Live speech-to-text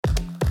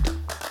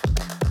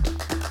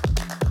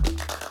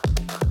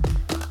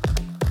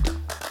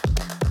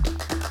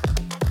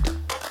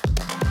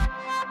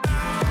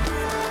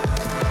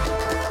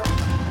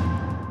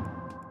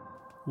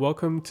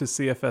Welcome to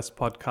CFS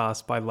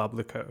Podcast by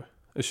Lublico,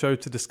 a show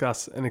to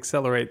discuss and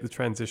accelerate the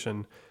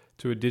transition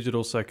to a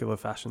digital circular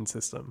fashion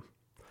system.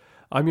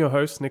 I'm your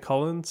host, Nick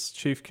Hollins,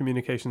 Chief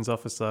Communications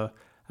Officer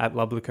at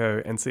Lublico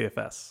and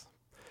CFS.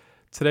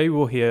 Today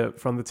we'll hear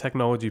from the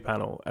technology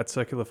panel at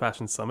Circular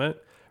Fashion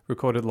Summit,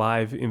 recorded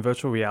live in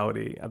virtual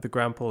reality at the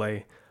Grand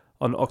Palais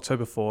on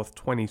October 4th,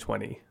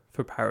 2020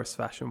 for Paris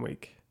Fashion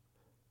Week.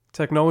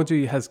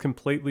 Technology has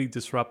completely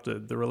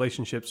disrupted the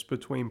relationships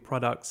between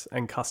products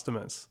and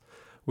customers.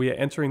 We are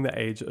entering the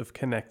age of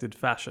connected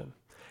fashion.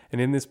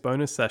 And in this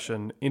bonus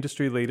session,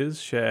 industry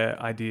leaders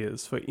share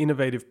ideas for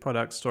innovative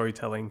product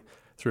storytelling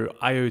through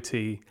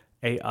IoT,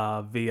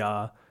 AR,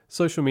 VR,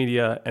 social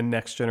media, and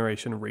next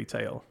generation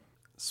retail.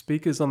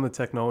 Speakers on the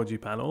technology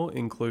panel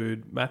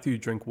include Matthew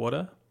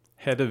Drinkwater,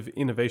 Head of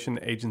Innovation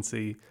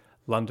Agency,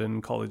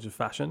 London College of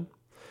Fashion,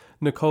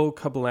 Nicole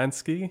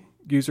Kobylanski,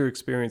 User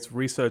Experience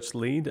Research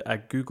Lead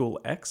at Google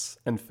X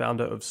and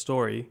founder of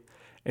Story,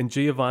 and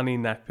Giovanni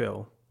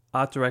Nakpil,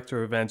 Art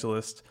Director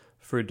Evangelist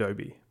for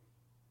Adobe.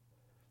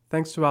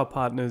 Thanks to our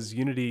partners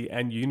Unity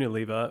and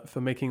Unilever for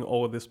making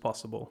all of this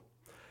possible.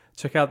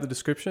 Check out the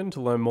description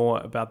to learn more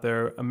about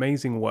their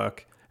amazing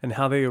work and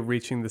how they are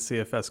reaching the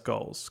CFS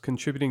goals,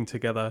 contributing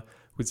together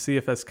with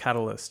CFS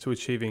Catalyst to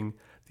achieving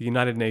the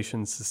United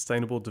Nations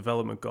Sustainable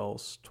Development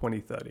Goals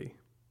 2030.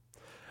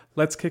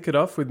 Let's kick it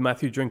off with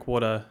Matthew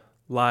Drinkwater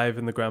live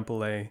in the Grand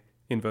Palais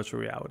in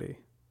virtual reality.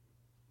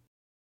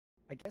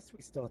 I guess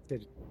we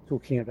started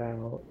talking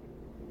about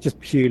just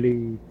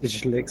purely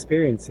digital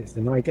experiences,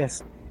 and I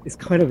guess it's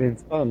kind of been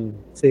fun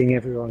seeing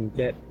everyone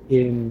get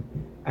in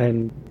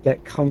and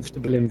get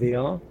comfortable in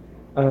VR.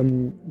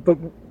 But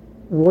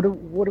what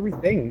do we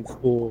think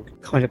for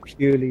kind of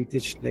purely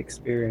digital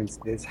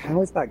experiences?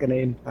 How is that going to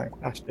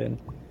impact fashion?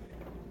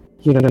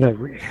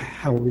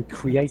 How are we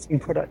creating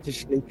product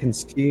digitally,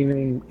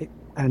 consuming it,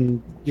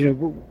 and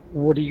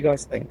what do you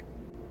guys think?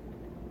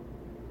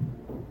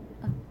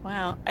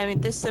 Wow, I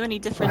mean, there's so many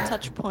different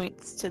touch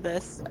points to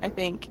this, I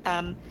think.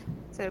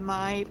 So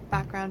my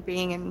background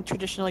being in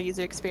traditional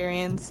user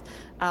experience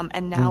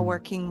and now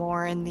working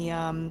more in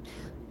the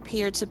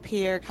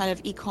peer-to-peer kind of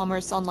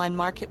e-commerce online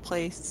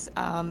marketplace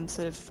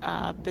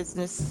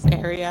business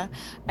area,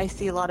 I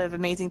see a lot of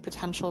amazing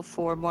potential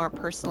for more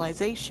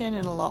personalization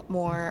and a lot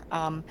more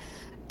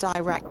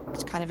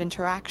direct kind of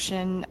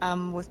interaction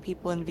with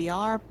people in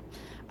VR.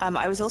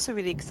 I was also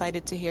really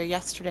excited to hear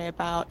yesterday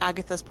about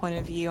Agatha's point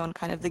of view on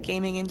kind of the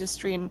gaming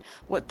industry and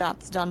what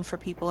that's done for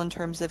people in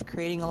terms of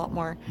creating a lot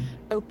more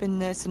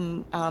openness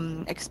and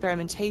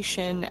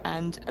experimentation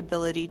and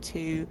ability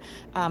to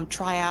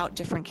try out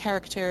different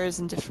characters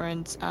and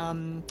different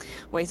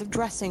ways of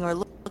dressing or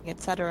looking,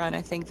 etc. And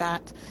I think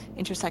that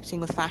intersecting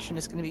with fashion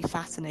is going to be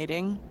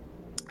fascinating.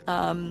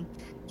 I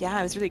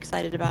was really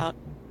excited about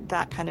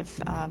that kind of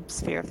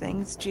sphere of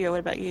things. Gio,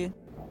 what about you?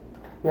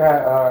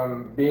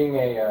 Yeah, being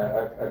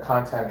a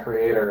content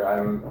creator,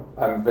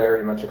 I'm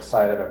very much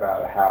excited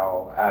about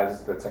how,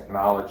 as the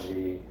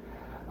technology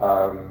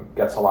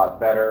gets a lot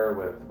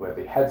better with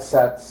the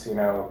headsets,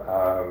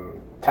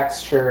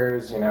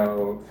 textures,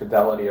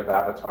 fidelity of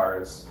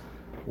avatars,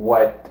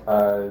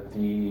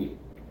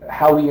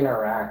 how we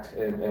interact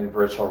in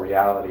virtual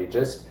reality,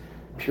 just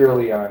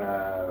purely on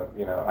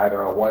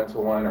either a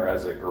one-to-one or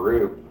as a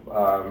group,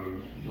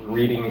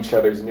 reading each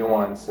other's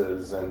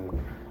nuances and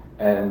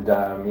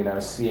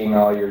seeing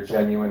all your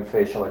genuine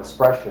facial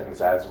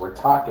expressions as we're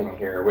talking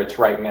here, which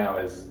right now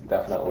is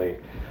definitely,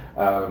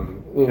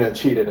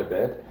 cheated a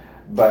bit.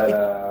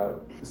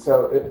 But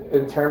so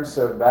in terms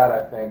of that,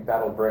 I think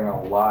that'll bring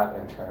a lot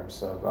in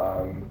terms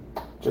of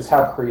just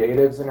how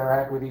creatives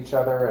interact with each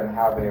other and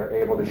how they are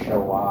able to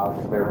show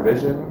off their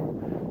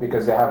vision,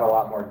 because they have a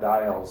lot more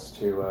dials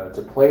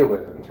to play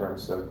with in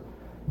terms of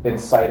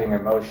inciting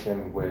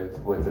emotion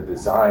with the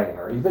design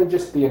or even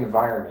just the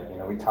environment.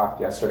 We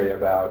talked yesterday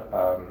about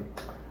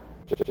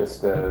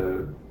just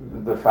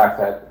the fact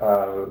that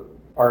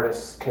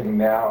artists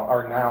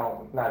are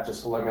now not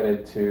just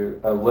limited to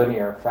a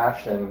linear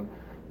fashion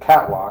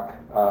catwalk,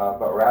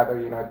 but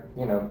rather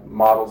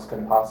models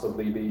can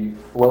possibly be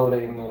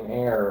floating in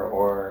air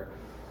or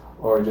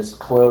just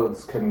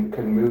clothes can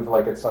move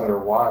like it's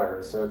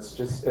underwater. So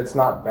it's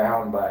not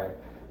bound by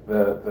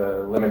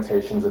the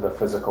limitations of the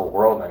physical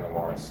world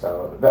anymore.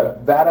 So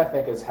that I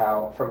think is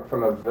how,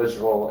 from a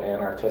visual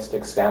and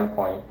artistic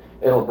standpoint,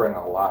 it'll bring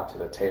a lot to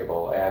the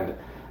table. And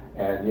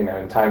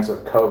in times of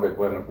COVID,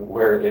 when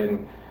we're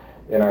in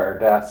our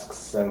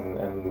desks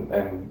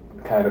and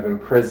kind of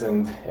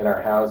imprisoned in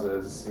our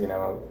houses,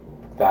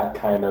 that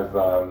kind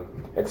of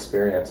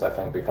experience I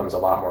think becomes a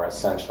lot more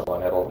essential,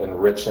 and it'll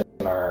enrich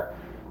our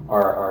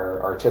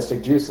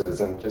artistic juices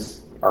and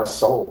just our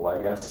soul,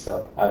 I guess.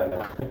 So I don't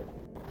know.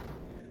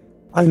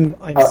 I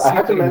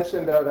have to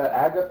mention, though, that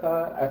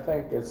Agatha, I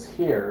think, is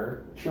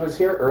here. She was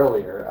here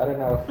earlier. I don't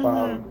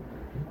know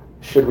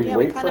if, should we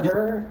wait for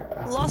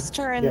her? Lost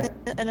her in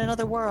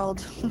another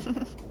world.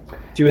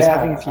 She was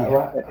having a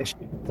few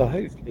issues, so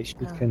hopefully she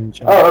can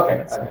jump. Oh,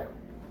 okay.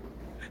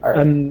 All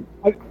right.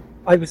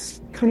 I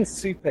was kind of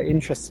super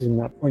interested in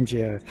that point,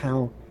 Gio, of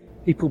how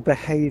people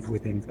behave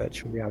within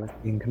virtual reality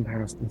in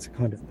comparison to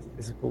kind of the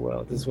physical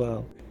world as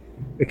well.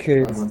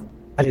 Because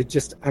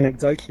just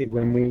anecdotally,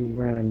 when we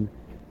ran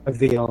a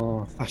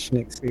VR fashion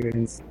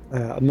experience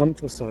a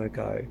month or so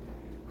ago,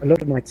 a lot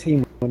of my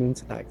team went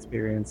into that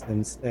experience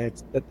and said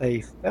that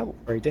they felt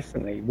very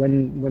differently.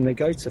 When they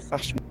go to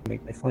Fashion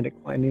Week, they find it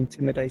quite an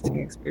intimidating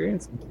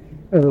experience.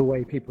 The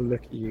way people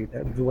look at you,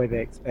 the way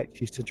they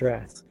expect you to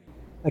dress.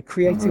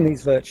 Creating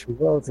these virtual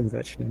worlds and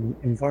virtual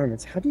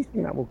environments, how do you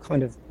think that will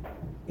kind of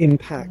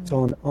impact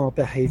on our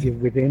behavior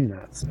within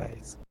that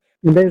space?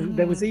 I mean,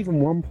 there was even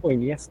one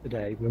point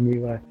yesterday when we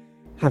were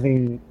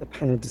having the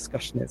panel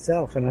discussion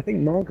itself, and I think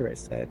Margaret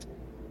said,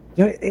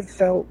 it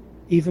felt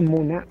even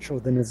more natural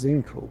than a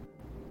Zoom call.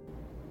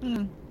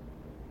 Yeah,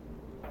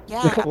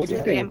 Nicole, what do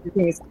you think? Do you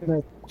think it's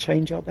going to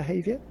change our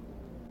behavior?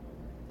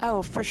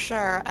 Oh, for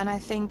sure. And I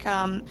think,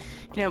 I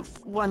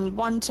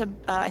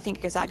think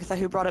it was Agatha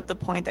who brought up the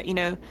point that,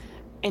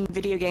 in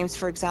video games,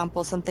 for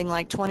example, something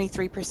like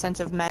 23%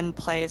 of men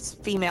play as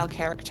female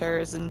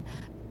characters, and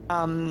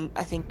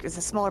I think is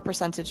a smaller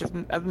percentage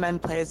of men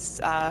play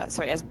as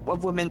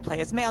women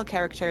play as male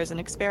characters, and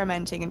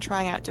experimenting and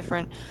trying out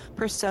different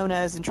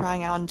personas and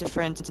trying out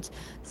different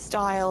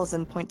styles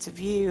and points of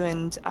view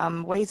and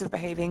ways of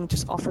behaving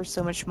just offers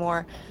so much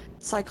more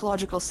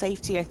psychological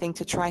safety, I think,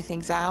 to try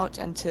things out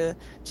and to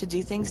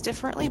do things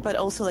differently. But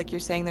also, like you're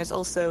saying, there's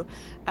also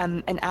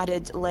an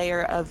added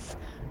layer of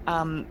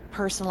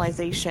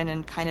personalization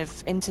and kind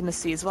of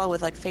intimacy as well,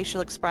 with like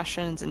facial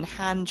expressions and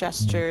hand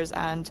gestures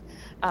and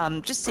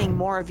just seeing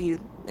more of you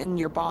in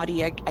your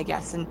body, I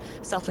guess, and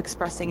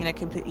self-expressing in a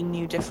completely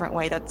new, different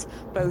way that's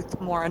both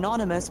more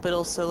anonymous but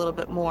also a little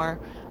bit more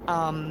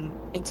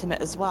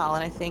intimate as well.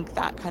 And I think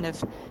that kind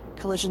of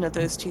collision of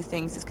those two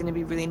things is going to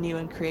be really new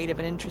and creative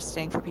and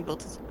interesting for people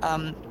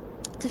to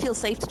feel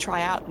safe to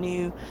try out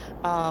new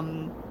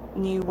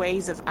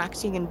ways of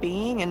acting and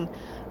being, and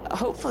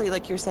hopefully,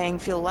 like you're saying,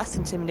 feel less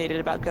intimidated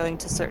about going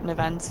to certain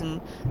events and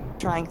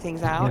trying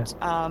things out,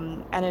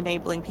 and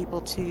enabling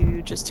people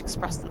to just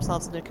express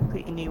themselves in a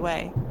completely new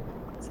way.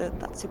 So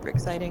that's super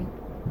exciting.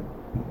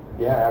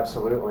 Yeah,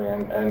 absolutely.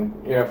 And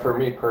for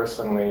me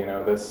personally,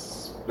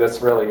 this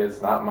really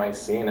is not my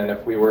scene. And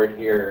if we were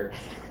here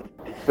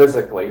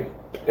physically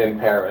in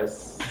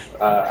Paris,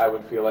 I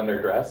would feel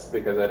underdressed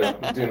because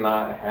I do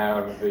not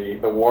have the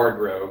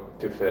wardrobe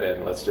to fit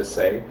in, let's just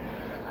say.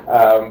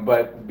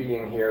 But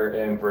being here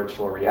in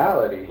virtual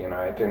reality,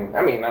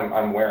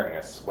 I'm wearing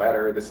a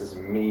sweater. This is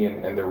me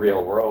in the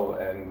real world,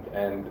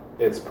 and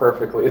it's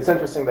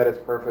interesting that it's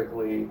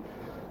perfectly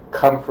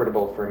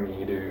comfortable for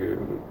me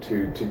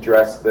to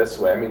dress this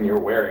way. I mean, you're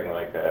wearing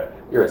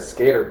you're a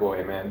skater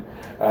boy, man.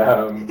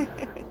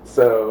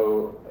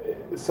 So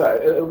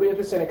it'll be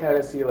interesting to kind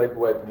of see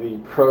what the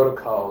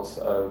protocols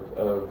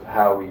of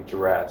how we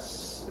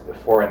dress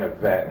for an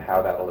event,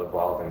 how that'll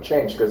evolve and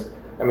change. Because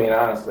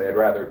honestly, I'd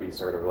rather be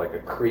sort of like a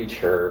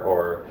creature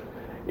or,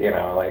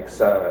 like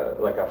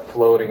a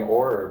floating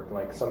orb,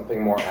 like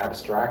something more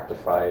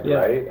abstractified,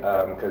 right?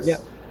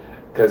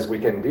 Because we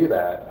can do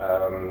that,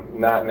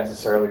 not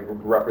necessarily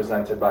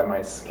represented by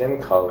my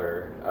skin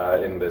color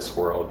in this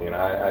world.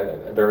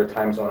 There are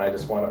times when I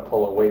just want to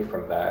pull away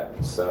from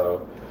that.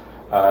 So,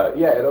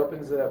 it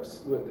opens it up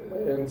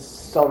in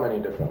so many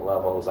different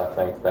levels, I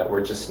think, that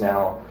we're just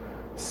now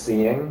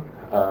seeing.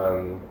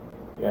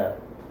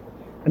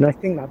 And I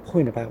think that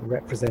point about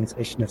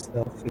representation of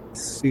self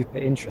is super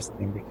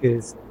interesting,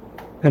 because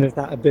kind of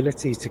that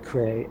ability to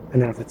create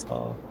an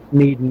avatar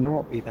need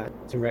not be that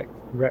direct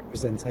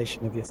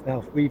representation of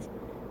yourself.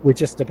 We're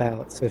just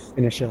about to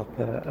finish up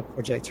a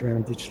project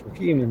around digital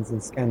humans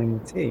and scanning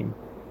the team,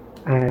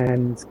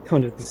 and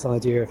kind of this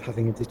idea of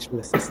having a digital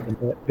assistant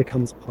that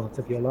becomes part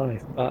of your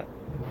life. But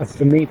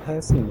for me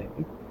personally,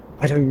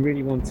 I don't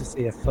really want to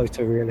see a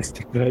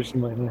photorealistic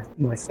version of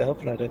myself,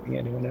 and I don't think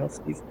anyone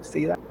else needs to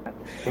see that.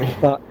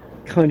 But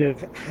kind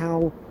of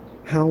how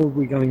are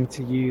we going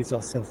to use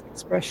our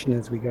self-expression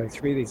as we go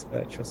through these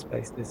virtual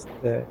spaces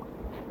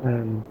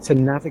to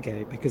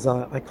navigate? Because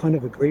I kind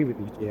of agree with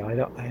you, G.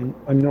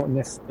 I'm not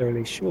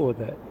necessarily sure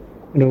that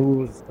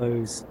all of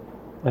those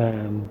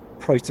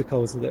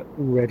protocols that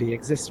already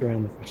exist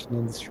around the fashion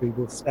industry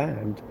will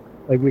stand.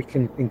 We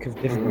can think of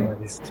different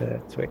ways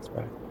to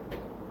express.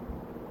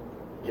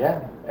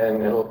 Yeah,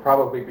 and it'll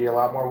probably be a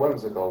lot more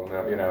whimsical,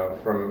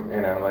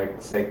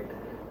 say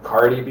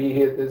Cardi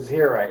B is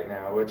here right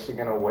now. What's she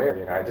gonna wear?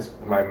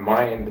 My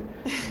mind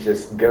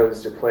just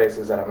goes to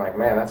places that I'm like,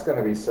 man, that's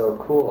gonna be so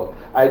cool.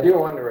 I do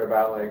wonder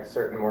about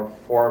certain more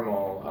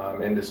formal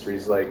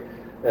industries like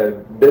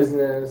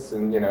business,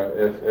 and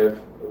if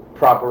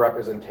proper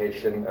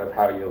representation of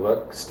how you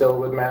look still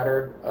would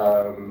matter,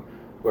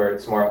 where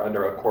it's more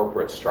under a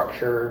corporate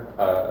structure,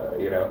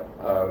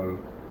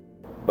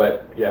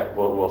 but yeah,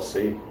 we'll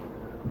see.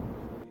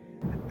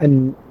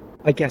 And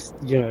I guess,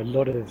 a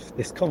lot of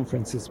this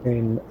conference has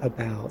been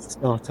about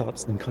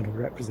startups and kind of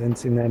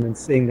representing them, and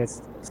seeing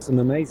there's some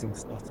amazing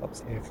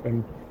startups here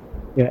from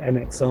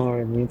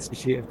MXR and the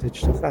Institute of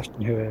Digital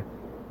Fashion, who are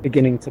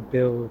beginning to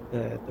build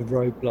the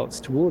roadblocks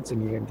towards a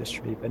new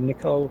industry. But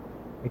Nicole,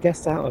 I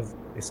guess out of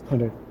this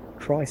kind of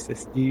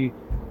crisis,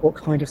 what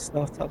kind of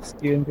startups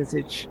do you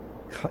envisage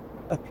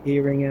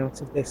appearing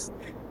out of this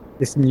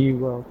new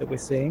world that we're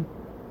seeing?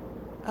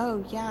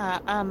 Oh yeah,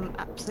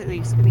 absolutely.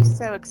 It's gonna be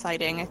so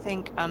exciting. I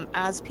think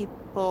as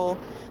people,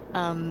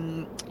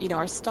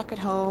 are stuck at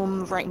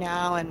home right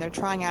now and they're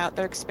trying out,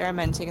 they're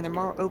experimenting, and they're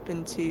more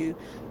open to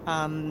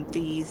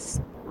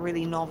these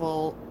really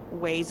novel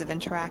ways of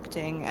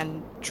interacting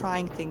and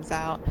trying things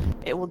out,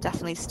 it will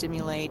definitely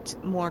stimulate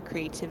more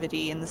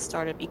creativity in the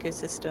startup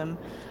ecosystem.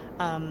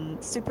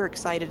 Super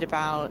excited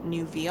about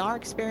new VR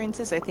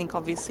experiences. I think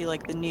obviously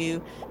like the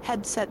new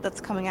headset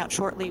that's coming out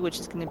shortly, which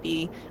is going to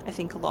be, I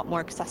think, a lot more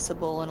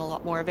accessible and a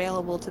lot more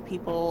available to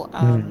people.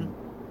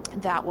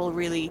 That will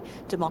really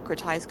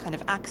democratize kind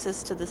of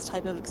access to this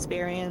type of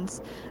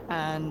experience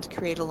and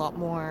create a lot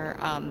more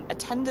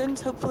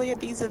attendance, hopefully, at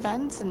these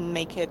events and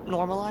make it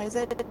normalize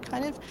it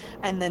kind of.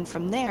 And then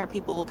from there,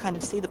 people will kind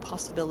of see the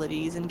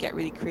possibilities and get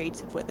really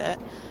creative with it.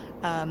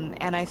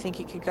 And I think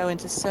it could go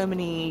into so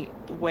many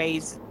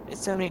ways,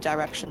 so many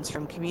directions,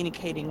 from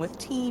communicating with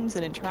teams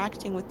and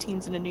interacting with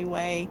teams in a new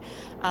way,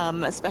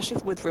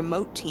 especially with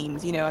remote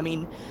teams.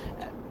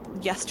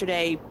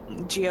 Yesterday,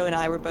 Gio and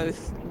I were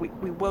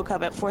we woke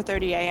up at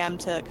 4:30 a.m.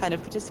 to kind of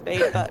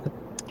participate, but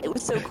it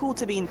was so cool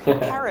to be in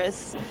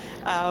Paris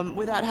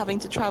without having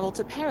to travel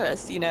to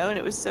Paris, and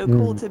it was so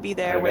cool to be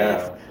there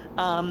with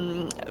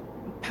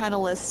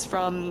panelists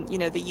from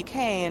the UK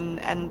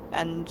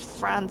and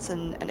France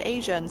and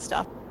Asia and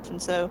stuff. And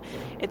so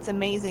it's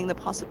amazing the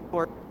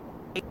possibility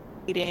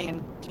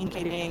and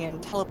communicating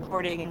and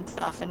teleporting and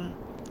stuff. And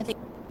I think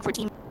for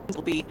teams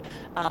will be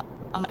a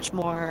much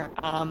more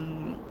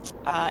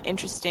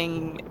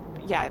interesting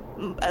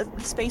a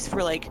space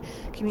for like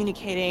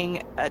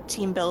communicating,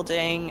 team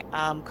building,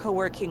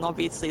 co-working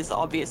obviously is the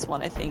obvious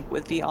one, I think,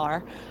 with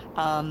VR.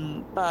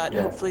 But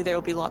hopefully there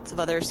will be lots of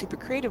other super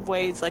creative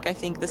ways. Like I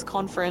think this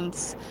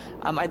conference,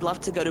 I'd love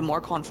to go to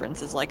more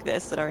conferences like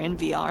this that are in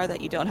VR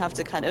that you don't have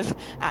to kind of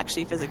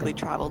actually physically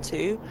travel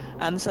to.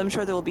 So I'm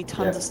sure there will be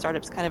tons of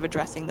startups kind of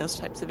addressing those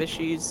types of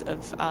issues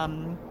of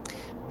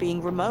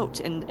being remote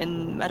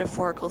in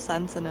metaphorical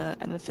sense and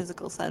a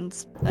physical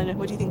sense. And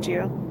what do you think,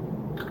 Gio?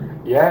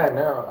 Yeah,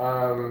 no.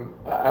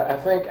 I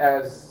think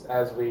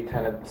as we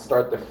kind of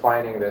start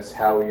defining this,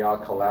 how we all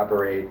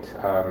collaborate,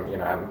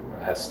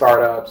 as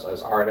startups,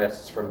 as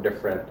artists from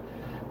different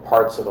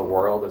parts of the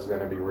world, is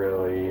going to be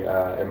really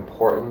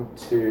important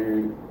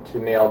to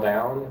nail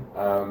down.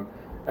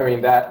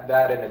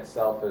 That in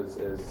itself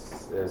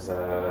is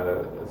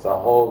a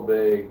whole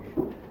big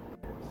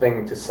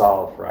thing to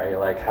solve, right?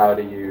 Like, how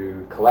do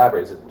you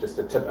collaborate? Is it just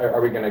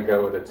are we going to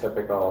go with a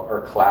typical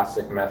or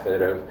classic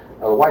method of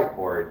a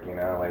whiteboard?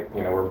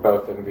 We're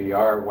both in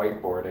VR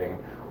whiteboarding,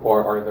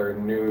 or are there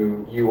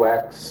new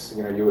UX?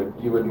 You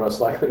would most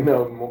likely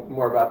know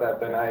more about that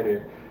than I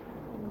do.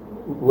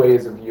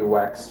 Ways of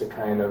UX to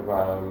kind of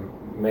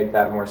make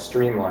that more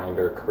streamlined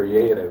or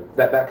creative.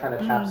 That kind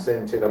of taps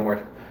into the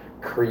more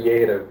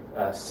creative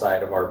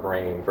side of our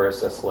brain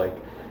versus like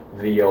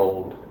the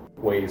old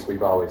ways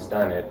we've always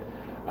done it.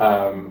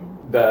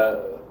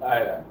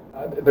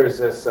 There's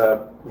this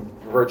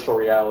virtual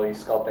reality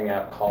sculpting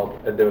app called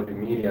Adobe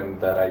Medium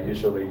that I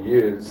usually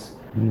use,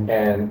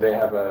 and they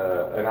have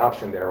an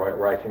option there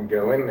where I can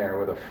go in there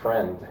with a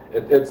friend.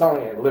 It's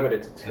only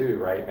limited to 2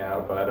 right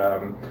now, but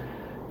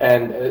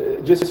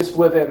and just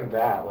within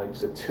that, like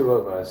the 2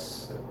 of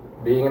us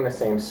being in the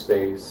same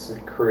space,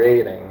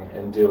 creating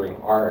and doing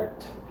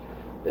art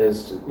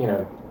is,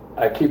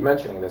 I keep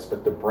mentioning this,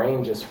 but the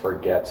brain just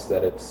forgets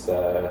that it's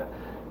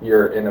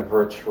you're in a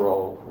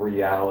virtual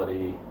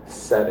reality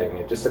setting.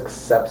 It just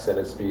accepts it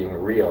as being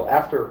real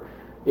after,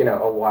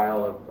 a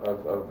while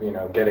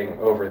of getting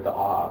over the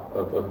awe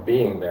of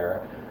being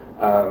there.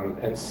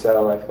 And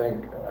so I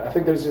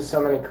think there's just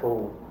so many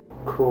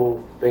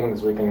cool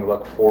things we can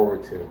look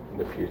forward to in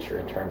the future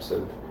in terms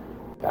of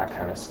that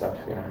kind of stuff.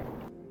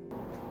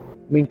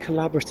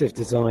 Collaborative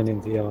design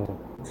in VR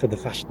for the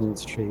fashion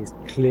industry is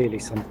clearly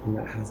something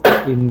that has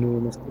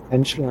enormous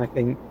potential. I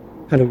think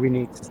kind of we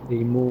need to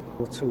see more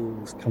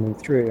tools coming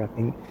through. I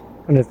think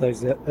one of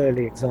those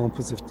early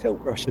examples of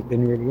tilt brush have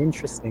been really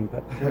interesting,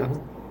 but perhaps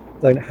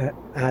don't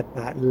add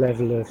that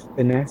level of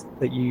finesse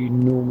that you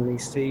normally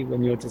see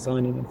when you're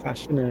designing in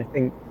fashion. And I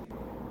think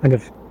kind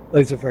of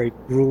those are very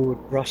broad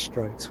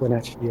brushstrokes when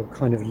actually you're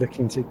kind of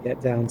looking to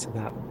get down to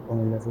that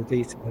fine level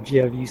detail.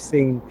 Have you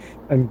seen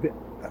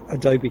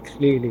Adobe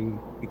clearly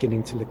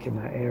beginning to look in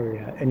that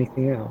area?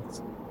 Anything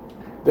else?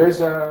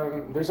 There's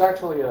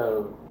actually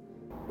a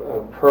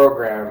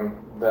program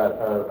that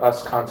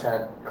us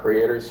content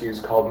creators use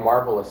called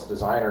Marvelous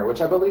Designer,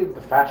 which I believe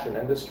the fashion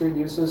industry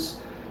uses.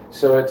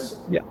 So it's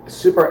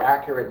super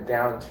accurate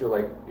down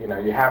to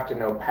you have to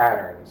know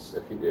patterns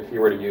if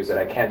you were to use it.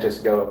 I can't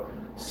just go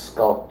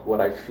sculpt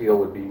what I feel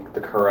would be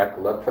the correct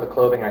look for the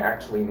clothing. I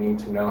actually need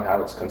to know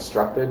how it's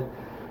constructed.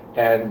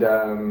 And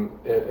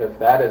if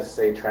that is,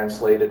 say,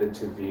 translated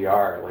into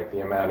VR, like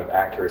the amount of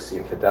accuracy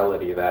and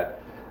fidelity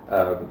that,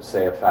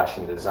 say, a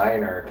fashion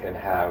designer can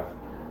have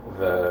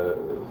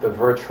the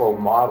virtual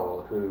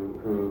model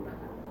who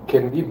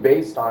can be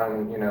based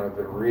on, you know,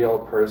 the real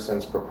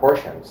person's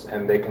proportions,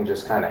 and they can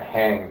just kind of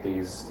hang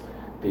these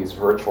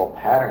virtual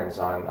patterns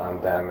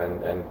on them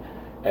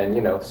and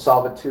you know,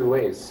 solve it two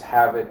ways.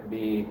 Have it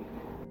be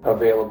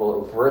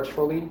available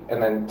virtually,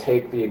 and then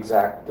take the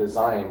exact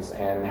designs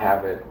and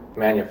have it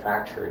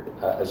manufactured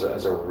as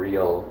a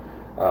real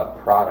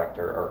product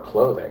or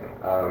clothing.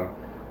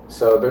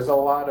 So there's a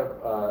lot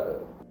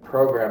of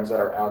programs that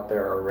are out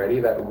there already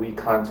that the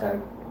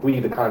content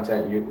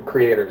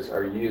creators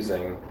are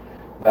using,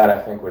 that I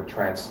think would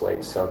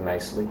translate so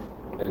nicely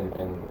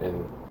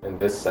in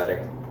this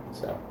setting.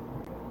 So.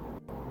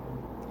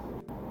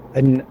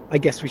 And I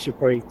guess we should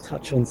probably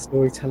touch on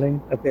storytelling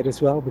a bit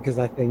as well, because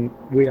I think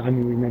we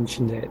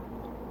mentioned it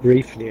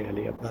briefly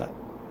earlier, but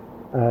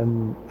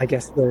I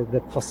guess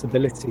the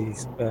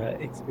possibilities for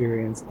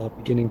experience are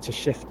beginning to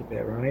shift a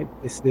bit, right?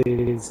 This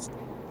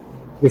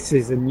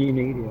is a new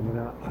medium,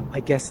 and I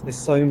guess there's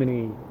so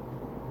many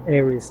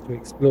areas to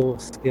explore,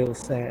 skill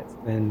sets,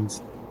 and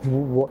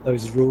what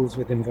those rules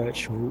within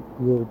virtual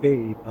will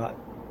be. But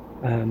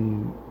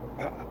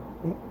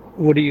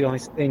what do you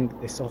guys think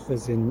this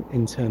offers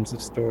in terms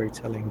of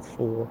storytelling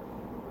for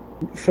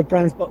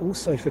brands, but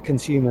also for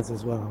consumers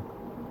as well?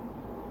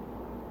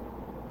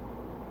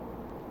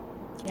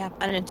 Yeah,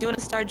 I don't know. Do you want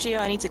to start, Gio?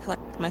 I need to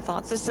collect my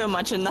thoughts. There's so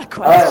much in that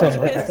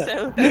question.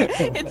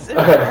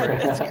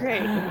 It's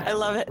great. I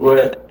love it.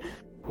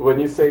 When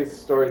you say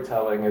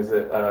storytelling, is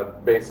it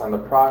based on the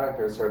product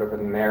or sort of a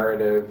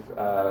narrative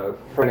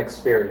for an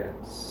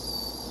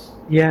experience?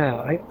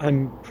 Yeah,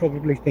 I'm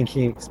probably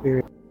thinking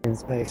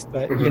experience-based,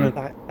 but you know,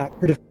 that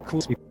could of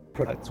course be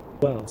product as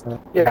well. So.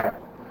 Yeah,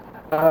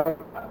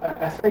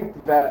 I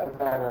think that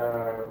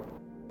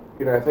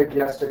you know, I think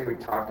yesterday we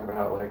talked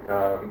about like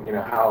you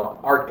know, how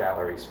art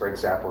galleries, for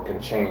example,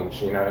 can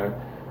change. You know,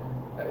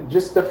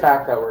 just the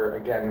fact that we're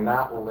again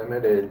not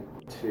limited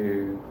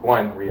to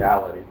one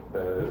reality,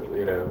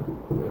 you know,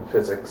 the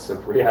physics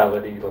of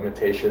reality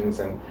limitations,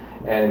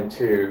 and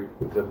to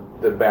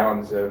the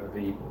bounds of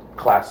the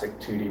classic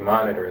 2D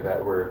monitor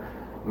that we're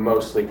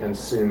mostly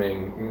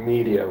consuming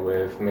media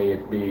with, may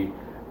it be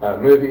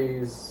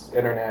movies,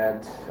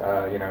 internet,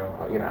 you know,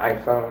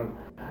 iPhone.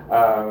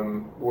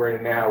 We're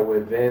now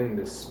within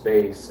the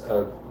space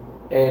of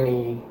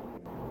anything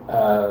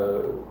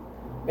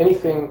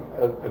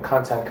a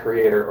content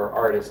creator or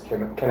artist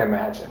can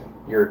imagine.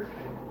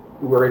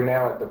 We're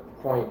now at the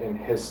point in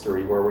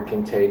history where we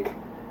can take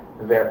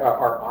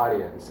our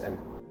audience and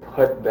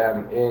put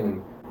them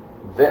in.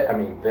 I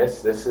mean,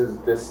 this.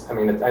 I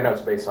mean, I know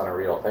it's based on a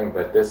real thing,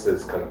 but this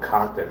is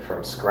concocted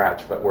from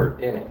scratch. But we're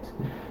in it.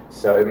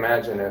 So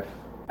imagine if,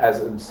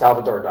 as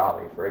Salvador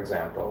Dali, for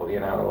example, you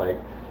know, like,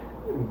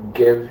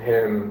 give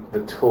him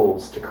the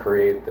tools to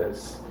create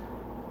this.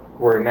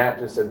 We're not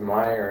just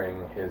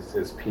admiring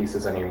his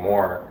pieces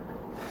anymore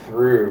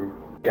through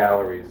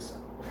galleries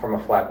from a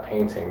flat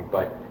painting,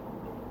 but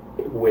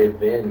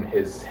within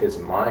his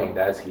mind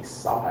as he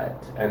saw it,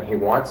 and he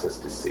wants us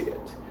to see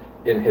it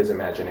in his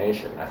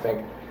imagination. I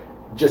think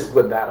just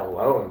with that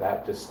alone,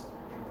 that just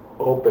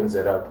opens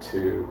it up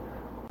to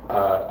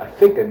I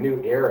think a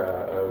new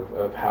era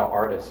of how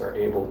artists are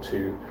able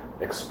to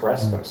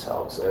express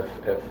themselves.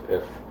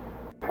 If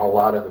a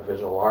lot of the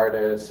visual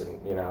artists and,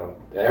 you know,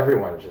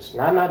 everyone, just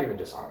not even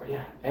just art,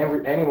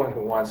 anyone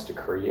who wants to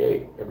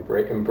create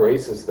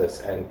embraces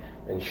this and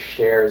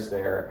shares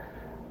their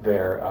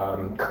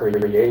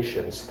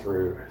creations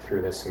through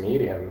this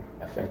medium,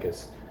 I think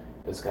is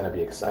going to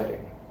be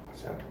exciting.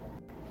 So,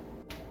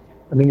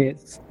 I mean,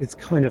 it's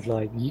kind of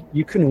like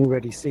you can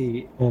already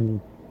see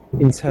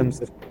in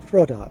terms of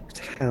product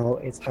how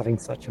it's having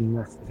such a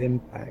massive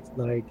impact.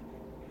 Like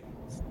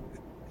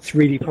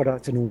 3D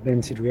product and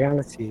augmented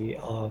reality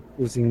are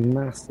causing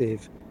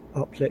massive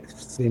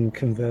uplifts in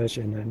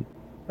conversion,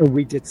 and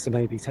we did some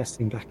A/B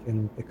testing back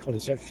in the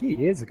college a few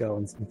years ago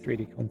on some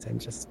 3D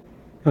content, just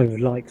kind of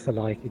like for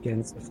like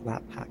against a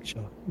flat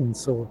picture, and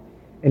saw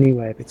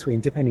anywhere between,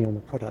 depending on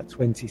the product,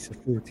 20 to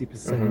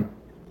 40%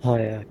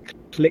 higher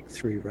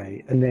click-through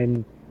rate. And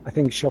then I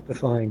think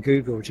Shopify and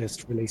Google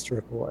just released a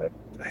report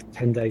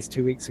 10 days,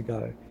 2 weeks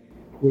ago,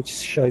 which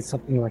showed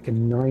something like a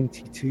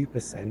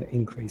 92%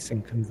 increase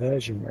in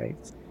conversion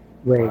rates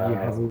where you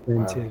have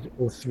augmented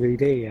or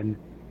 3D. And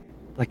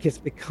like, it's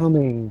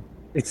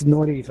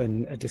not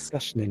even a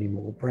discussion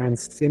anymore.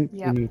 Brands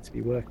simply need to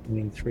be working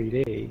in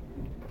 3D.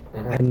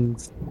 And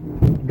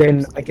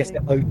then I guess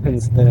it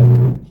opens the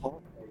pathway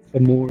for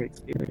more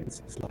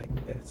experiences like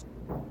this.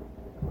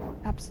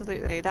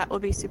 Absolutely. That will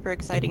be super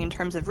exciting in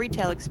terms of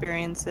retail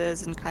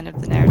experiences and kind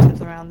of the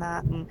narratives around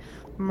that, and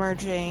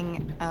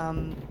merging.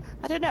 I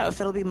don't know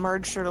if it'll be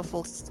merged or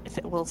if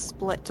it will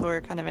split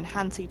or kind of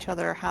enhance each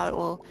other, or how it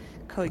will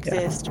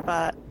coexist.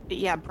 But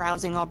yeah,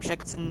 browsing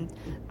objects and,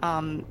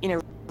 you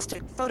know,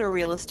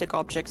 photorealistic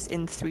objects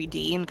in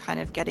 3D and kind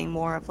of getting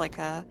more of like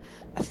a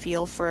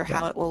feel for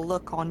how it will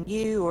look on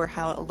you or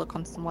how it will look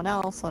on someone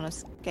else on a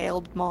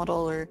scaled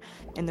model or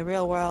in the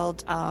real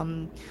world,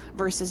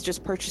 versus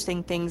just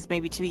purchasing things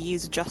maybe to be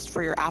used just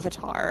for your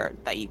avatar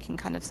that you can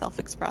kind of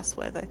self-express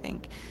with. I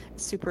think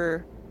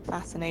super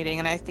fascinating,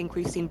 and I think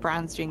we've seen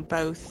brands doing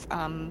both,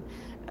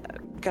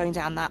 going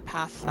down that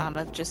path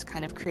of just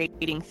kind of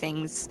creating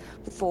things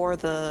for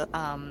the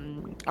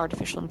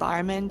artificial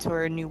environment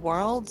or new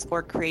worlds,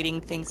 or creating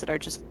things that are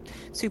just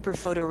super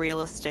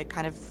photorealistic,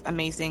 kind of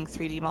amazing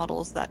 3D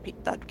models that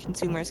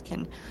consumers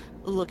can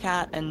look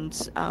at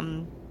and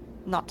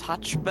not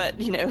touch, but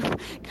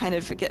kind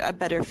of get a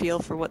better feel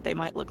for what they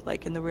might look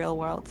like in the real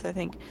world. So I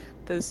think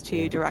those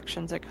two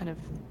directions are kind of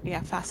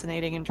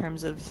fascinating in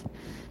terms of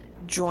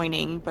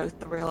joining both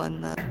the real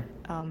and the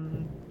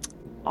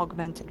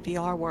augmented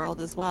VR world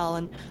as well,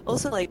 and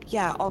also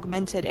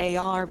augmented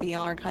AR,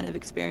 VR kind of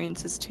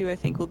experiences too. I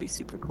think will be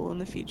super cool in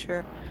the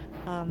future.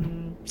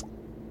 Lots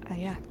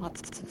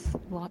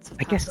of.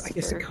 I guess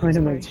it kind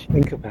of makes you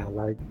think about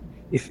like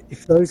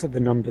if those are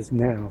the numbers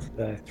now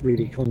for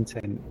 3D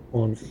content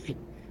on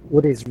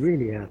what is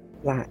really a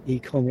flat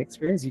e-com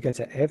experience. You go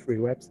to every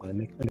website and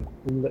they kind of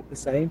all look the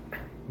same,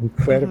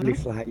 incredibly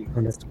flat. You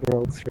kind of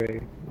scroll through.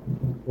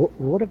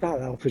 What about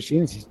the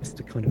opportunity just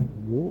to kind of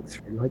walk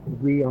through like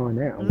we are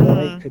now?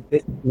 Why could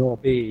this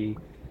not be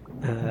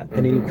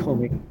an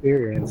e-com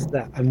experience?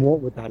 And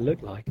what would that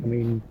look like? I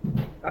mean,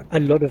 a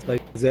lot of those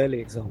early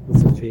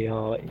examples of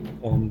VR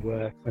e-com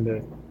were kind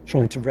of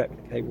trying to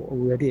replicate what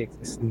already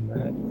exists in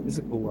the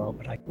physical world,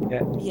 but I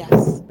get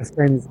a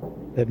sense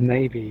that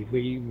maybe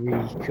we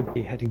could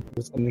be heading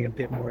towards something a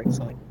bit more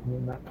exciting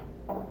than that.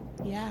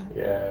 Yeah,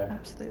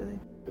 absolutely.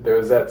 There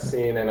was that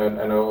scene in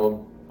an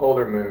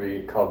older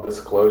movie called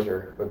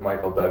Disclosure with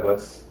Michael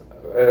Douglas.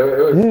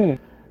 It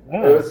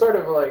was sort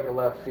of like a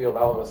left field.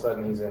 All of a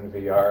sudden he's in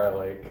VR,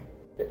 like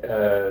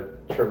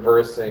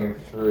traversing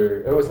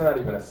through. It was not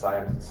even a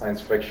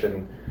science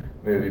fiction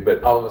movie,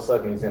 but all of a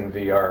sudden he's in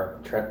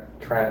VR,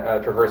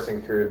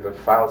 traversing through the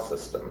file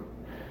system.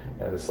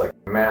 And this like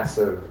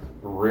massive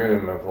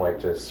room of like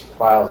just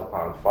files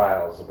upon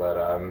files. But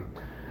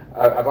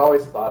I've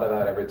always thought of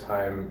that every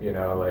time,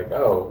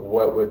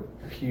 what would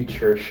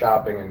future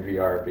shopping in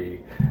VR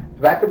be?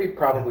 That could be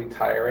probably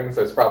tiring,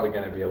 so it's probably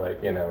going to be like,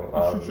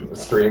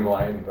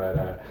 streamlined,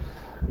 but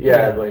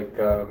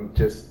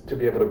just to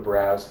be able to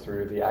browse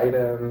through the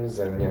items,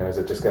 and, is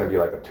it just going to be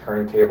like a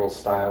turntable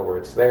style where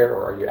it's there,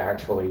 or do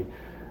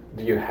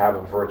you have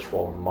a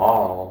virtual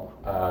mall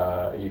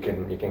you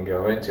can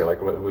go into?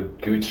 Like, would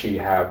Gucci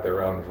have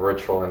their own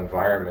virtual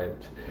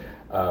environment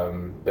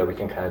that we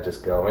can kind of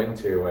just go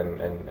into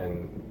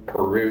and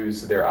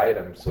peruse their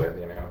items with,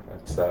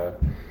 It's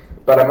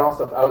but I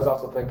was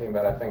also thinking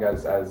that I think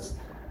as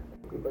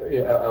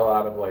a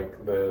lot of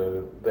like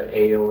the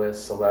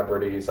A-list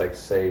celebrities, like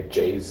say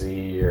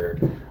Jay-Z or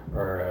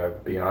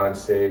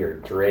Beyonce or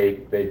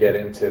Drake, they get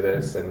into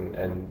this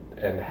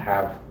and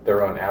have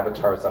their own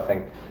avatars. I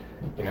think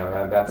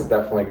that's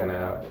definitely going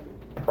to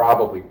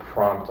probably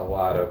prompt a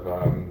lot of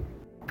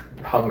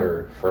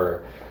hunger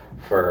for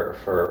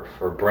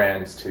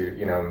brands to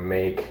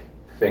make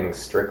things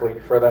strictly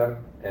for them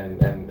and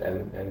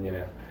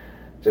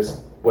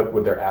just what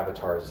would their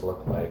avatars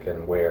look like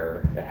and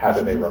how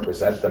do they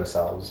represent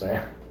themselves,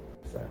 right?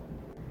 So.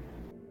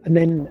 And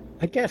then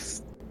I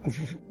guess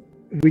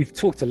we've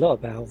talked a lot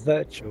about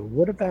virtual.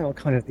 What about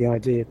kind of the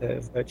idea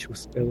that virtual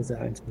spills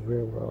out into the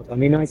real world? I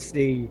mean, I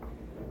see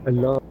a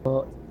lot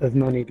of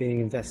money being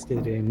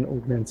invested in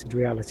augmented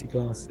reality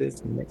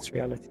glasses and mixed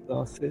reality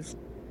glasses.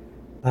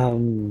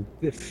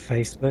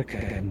 Facebook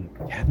and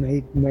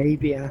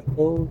maybe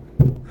Apple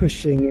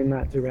pushing in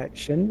that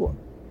direction.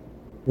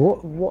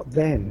 What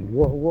then?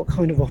 What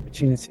kind of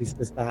opportunities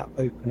does that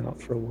open up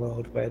for a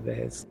world where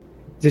there's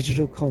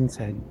digital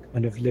content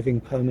kind of living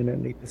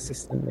permanently,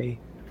 persistently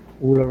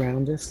all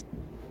around us?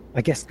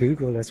 I guess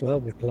Google as well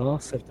with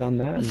Glass have done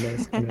that, and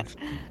there's kind of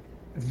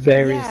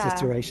various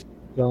iterations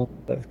of Glass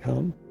that have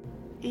come.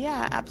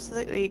 Yeah,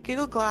 absolutely.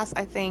 Google Glass,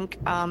 I think,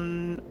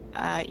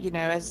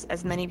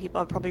 as many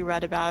people have probably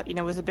read about,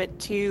 was a bit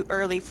too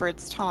early for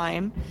its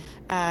time,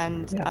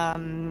 and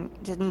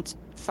didn't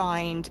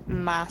find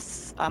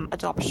mass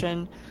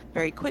adoption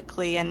very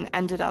quickly, and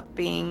ended up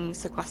being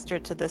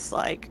sequestered to this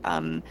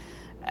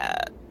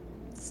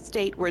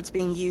state where it's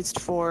being used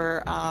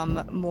for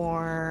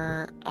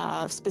more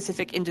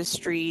specific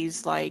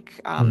industries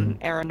like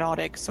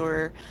aeronautics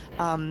or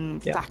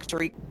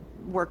factory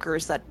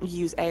workers that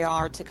use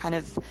AR to kind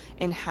of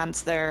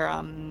enhance their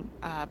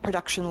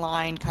production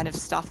line kind of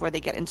stuff, where they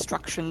get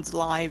instructions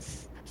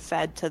live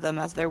fed to them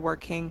as they're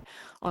working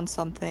on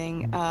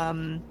something.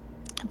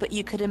 But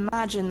you could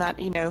imagine that,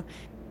 in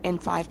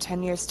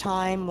 5-10 years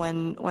time,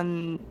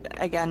 when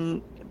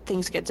again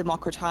things get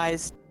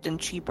democratized and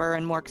cheaper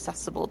and more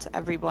accessible to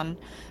everyone,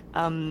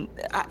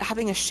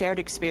 having a shared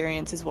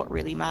experience is what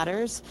really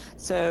matters.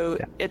 So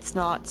it's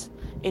not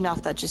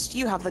enough that just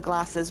you have the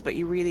glasses, but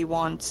you really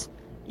want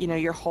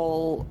your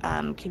whole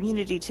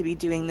community to be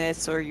doing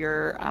this, or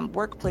your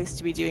workplace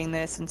to be doing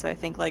this. And so I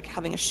think like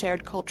having a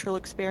shared cultural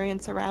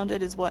experience around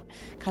it is what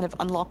kind of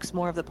unlocks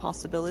more of the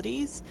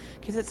possibilities,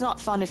 because it's not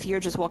fun if you're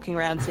just walking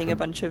around seeing a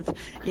bunch of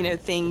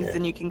things,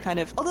 and you can kind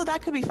of, although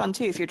that could be fun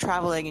too if you're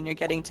traveling and you're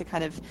getting to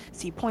kind of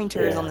see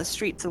pointers on the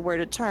streets of where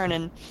to turn.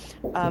 And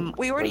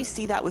we already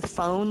see that with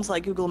phones.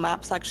 Like Google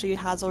Maps actually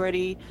has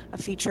already a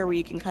feature where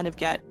you can kind of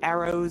get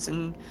arrows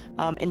and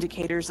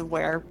indicators of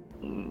where,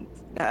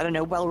 I don't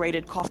know,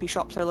 well-rated coffee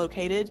shops are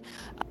located.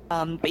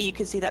 But you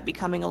could see that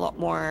becoming a lot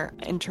more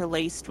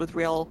interlaced with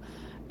real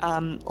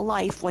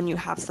life when you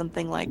have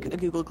something like a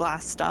Google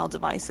Glass style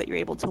device that you're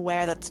able to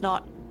wear that's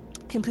not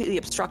completely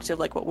obstructive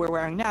like what we're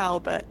wearing now,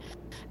 but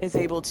is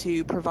able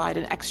to provide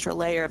an extra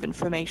layer of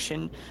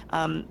information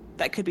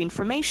that could be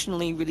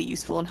informationally really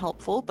useful and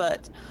helpful,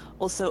 but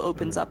also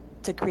opens up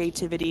to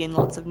creativity and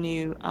lots of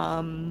new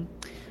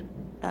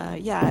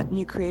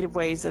new creative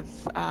ways of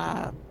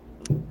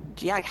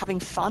having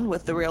fun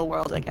with the real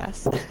world, I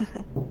guess.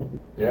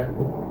 Yeah,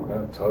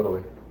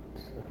 totally.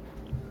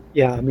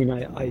 Yeah, I mean,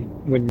 I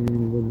when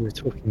we were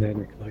talking there,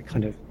 Nick, like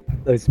kind of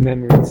those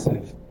memories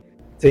of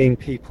seeing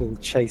people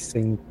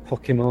chasing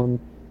Pokemon,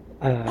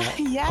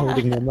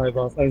 holding their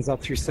mobile phones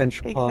up through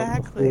Central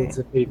Park with hordes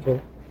of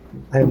people.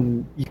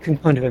 You can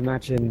kind of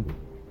imagine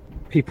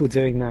people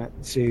doing that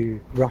to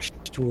rush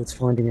towards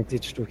finding a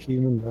digital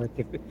human. Like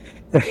if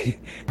they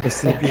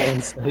see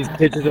Beyonce's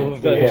digital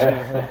version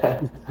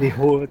of the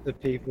horde of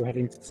people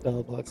heading to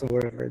Starbucks or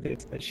wherever it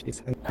is that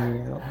she's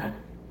hanging out.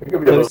 It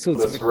could be a little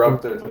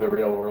disruptive to the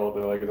real world.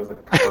 Like it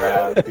doesn't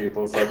crowd of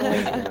people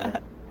suddenly.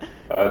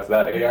 It's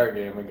that AR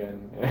game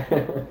again.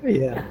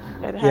 Yeah.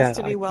 It has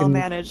to be well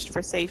managed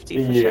for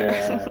safety. For sure.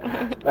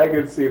 I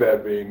could see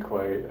that being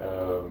quite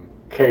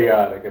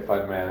chaotic if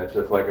I managed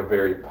with like a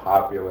very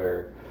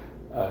popular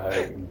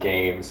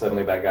game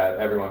suddenly that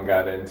everyone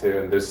got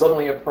into, and there's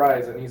suddenly a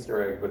prize, an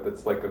Easter egg, but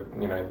it's like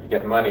you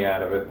get money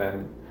out of it.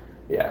 Then,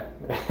 yeah,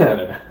 I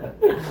don't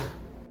know.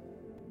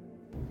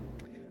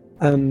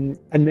 And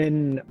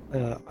then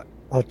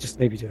I'll just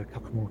maybe do a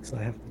couple more because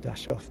I have to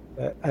dash off.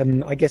 But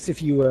I guess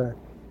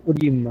what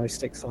are you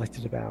most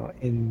excited about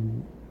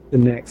in the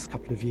next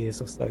couple of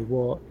years or so?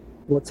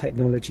 What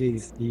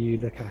technologies do you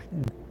look at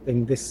and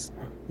think this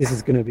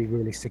is going to be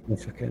really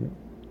significant?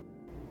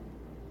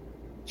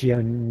 Do you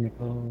want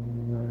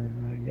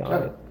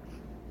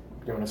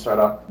to start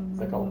off,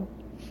 Nicole?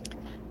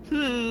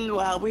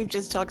 Well, we've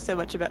just talked so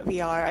much about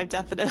VR. I'm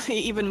definitely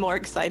even more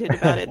excited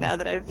about it now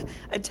that I've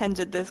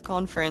attended this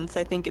conference.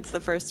 I think it's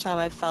the first time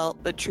I've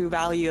felt the true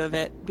value of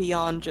it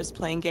beyond just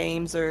playing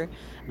games or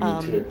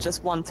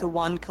just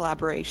one-to-one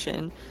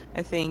collaboration.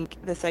 I think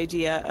this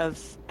idea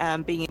of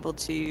being able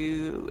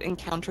to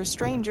encounter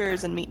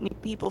strangers and meet new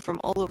people from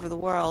all over the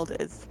world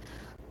is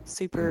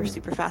super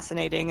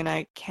fascinating, and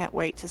I can't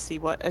wait to see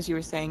what, as you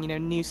were saying,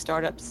 new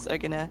startups are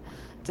gonna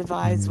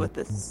devise with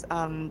this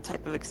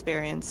type of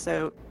experience.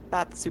 So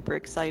that's super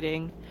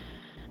exciting.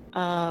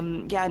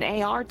 And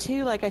AR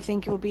too, like I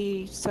think it will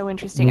be so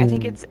interesting. I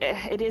think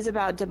it is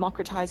about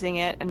democratizing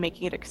it and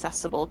making it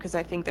accessible, because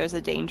I think there's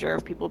a danger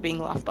of people being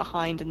left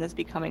behind and this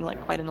becoming like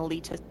quite an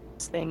elitist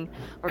thing,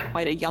 or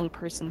quite a young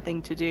person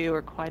thing to do,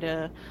 or quite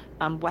a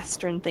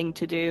Western thing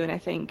to do. And I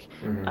think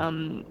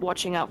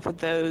watching out for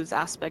those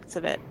aspects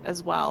of it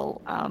as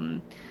well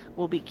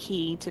will be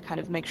key to kind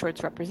of make sure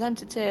it's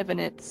representative and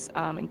it's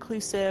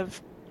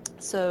inclusive.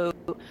 So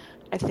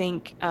I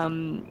think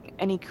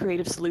any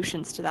creative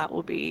solutions to that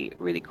will be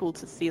really cool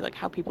to see, like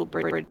how people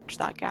bridge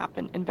that gap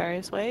in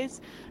various ways.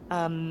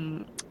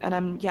 And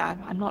I'm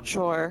not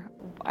sure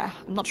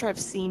I've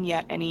seen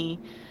yet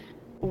any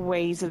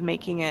ways of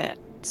making it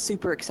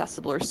super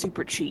accessible or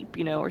super cheap,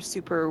 or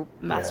super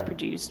mass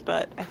produced.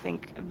 But I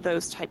think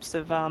those types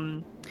of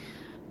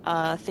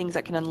things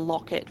that can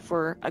unlock it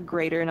for a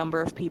greater number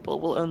of people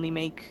will only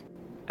make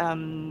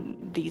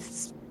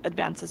these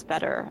advances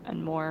better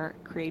and more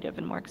creative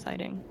and more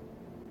exciting.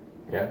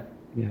 Yeah.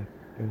 Yeah.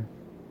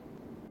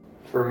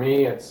 For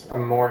me,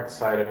 I'm more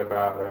excited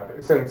about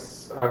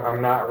since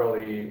I'm not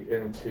really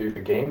into the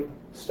game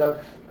stuff.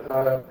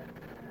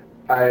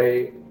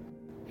 I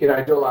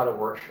do a lot of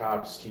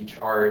workshops, teach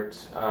art.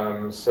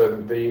 So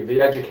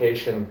the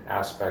education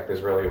aspect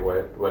is really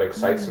what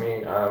excites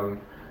me.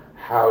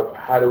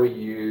 How do we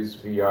use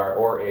VR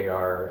or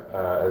AR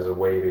as a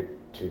way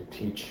to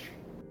teach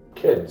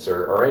kids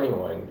or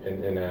anyone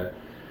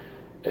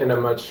in a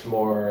much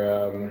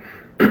more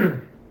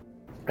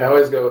I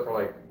always go with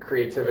like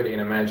creativity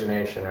and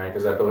imagination, right?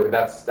 Because I believe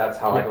that's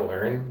how I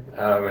learn,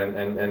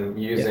 and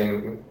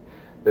using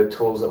the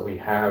tools that we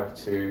have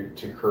to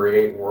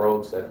create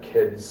worlds that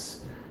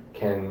kids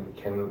can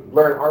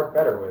learn art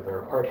better with,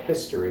 or art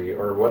history,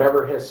 or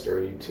whatever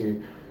history,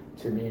 to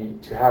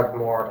have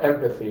more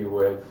empathy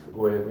with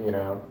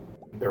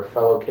their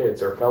fellow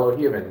kids or fellow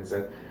humans,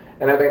 and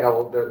I think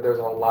there's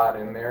a lot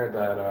in there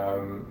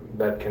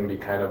that can be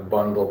kind of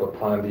bundled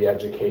upon the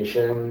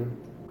education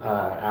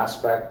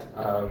aspect,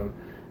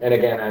 and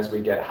again, as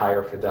we get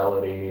higher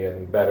fidelity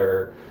and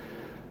better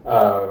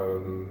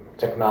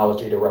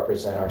technology to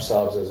represent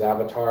ourselves as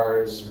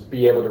avatars,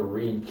 be able to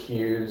read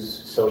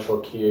cues, social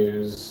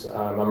cues.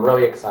 I'm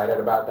really excited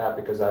about that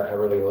because I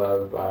really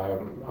love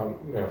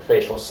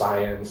facial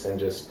science and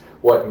just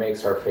what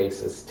makes our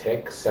faces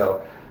tick.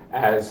 So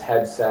as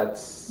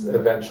headsets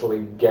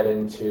eventually get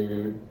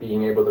into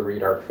being able to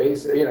read our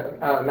faces,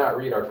 not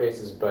read our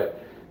faces,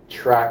 but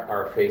track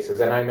our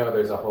faces. And I know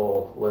there's a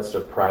whole list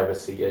of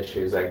privacy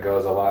issues that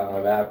goes along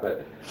with that,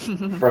 but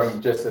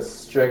from just a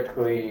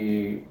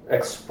strictly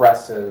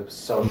expressive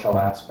social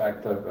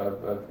aspect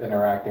of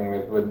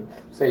interacting with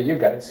say you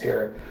guys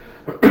here,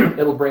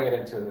 it'll bring it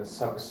into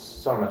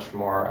so much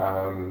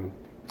more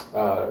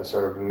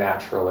sort of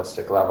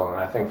naturalistic level. And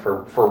I think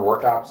for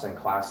workshops and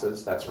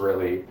classes, that's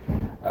really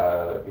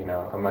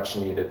a much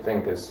needed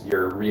thing, because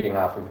you're reading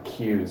off of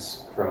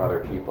cues from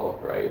other people,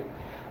 right?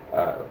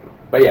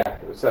 But yeah,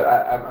 so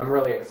I'm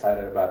really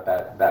excited about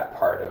that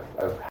part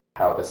of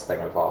how this thing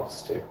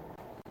evolves too.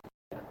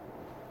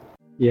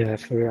 Yeah,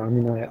 for real. I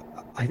mean,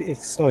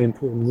 it's so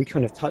important. We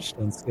kind of touched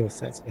on skill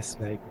sets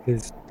yesterday,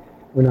 because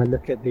when I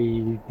look at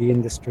the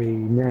industry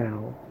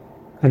now,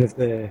 kind of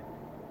the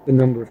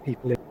number of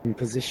people in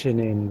position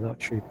in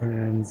luxury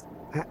brands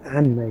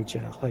and major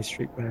high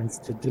street brands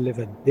to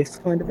deliver this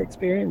kind of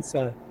experience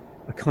are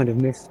kind of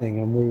missing,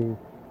 and we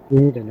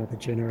need another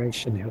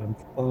generation who are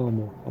far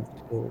more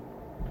comfortable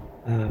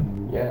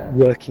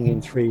working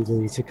in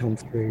 3D to come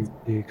through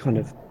to kind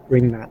of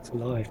bring that to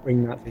life,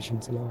 bring that vision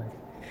to life.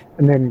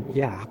 And then,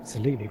 yeah,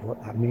 absolutely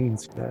what that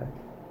means for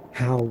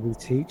how we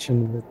teach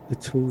and the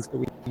tools that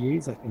we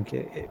use. I think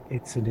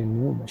it's an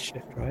enormous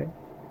shift, right?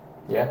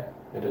 Yeah,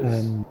 it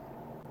is.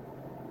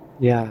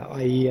 Yeah,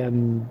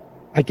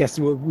 I guess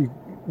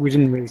we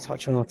didn't really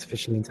touch on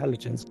artificial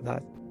intelligence,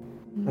 but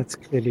that's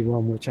clearly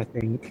one which I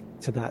think,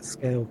 to that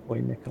scale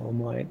point, Nicole,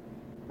 might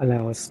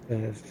allow us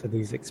for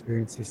these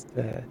experiences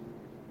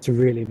to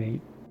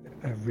really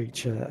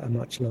reach a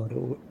much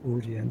larger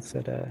audience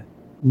at a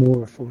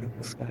more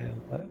affordable scale.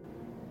 But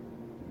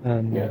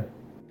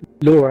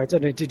Laura, I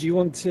don't know, did you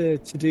want to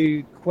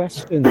do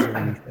questions or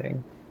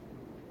anything?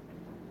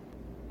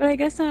 But I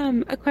guess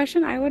a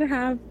question I would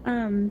have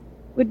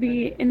would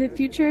be, in the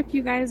future, if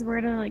you guys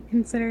were to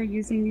consider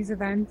using these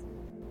events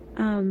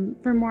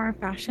for more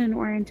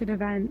fashion-oriented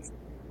events,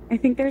 I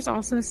think there's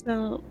also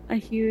still a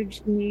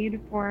huge need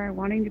for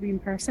wanting to be in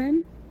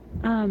person.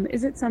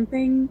 Is it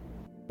something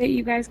that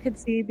you guys could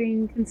see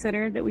being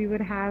considered, that we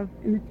would have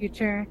in the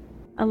future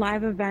a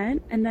live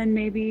event, and then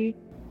maybe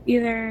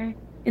either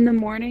in the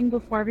morning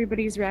before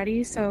everybody's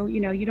ready, so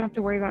you don't have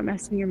to worry about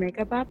messing your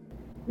makeup up,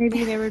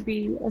 maybe there would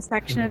be a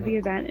section of the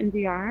event in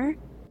VR,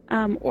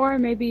 or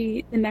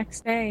maybe the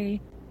next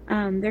day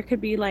there could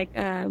be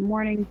a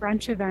morning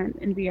brunch event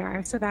in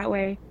VR, so that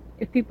way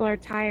if people are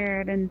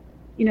tired and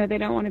they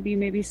don't want to be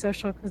maybe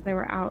social because they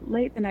were out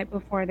late the night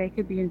before, they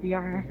could be in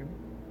VR.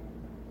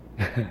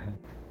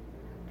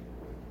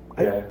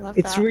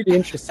 It's really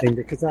interesting,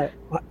 because I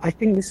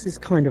think this is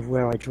kind of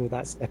where I draw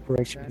that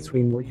separation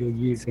between what you're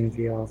using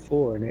VR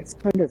for, and it's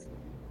kind of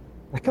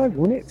I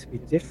want it to be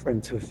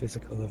different to a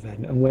physical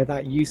event, and where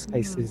that use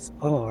cases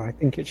are, I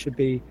think it should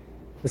be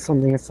for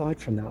something aside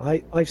from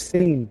that. I've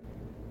seen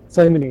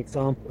so many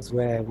examples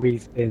where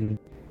we've been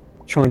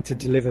trying to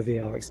deliver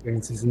VR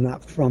experiences, and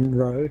that front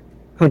row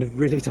kind of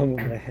really don't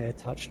want their hair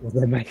touched or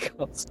their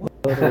makeup spoiled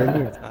or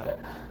any of that.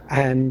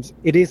 And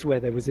it is where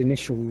there was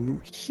initial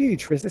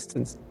huge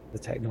resistance to the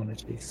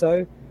technology.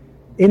 So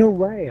in a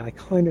way, I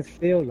kind of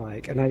feel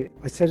like, and I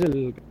said a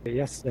little bit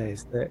yesterday,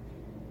 is that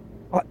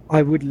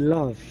I would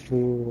love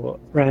for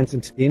brands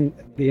into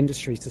the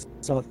industry to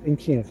start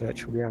thinking of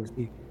virtual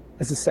reality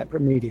as a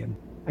separate medium,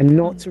 and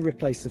not to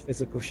replace the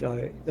physical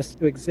show, just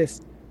to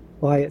exist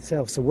by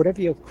itself. So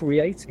whatever you're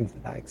creating for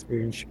that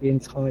experience should be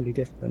entirely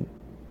different.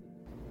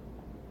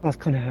 That's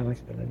kind of how I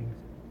feel anyway.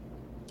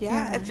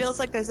 Yeah, it feels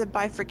like there's a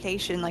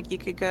bifurcation. You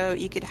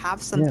could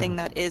have something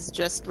that is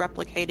just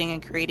replicating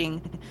and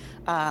creating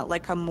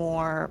a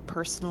more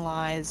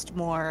personalized,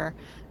 more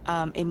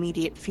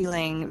immediate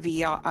feeling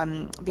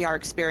VR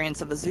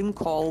experience of a Zoom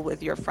call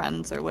with your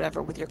friends or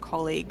whatever, with your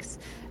colleagues.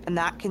 And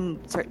that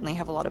can certainly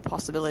have a lot of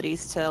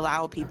possibilities to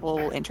allow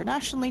people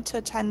internationally to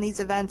attend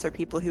these events, or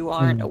people who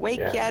aren't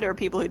awake yet, or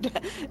people who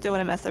don't want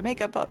to mess their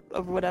makeup up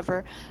or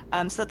whatever.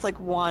 So that's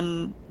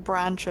one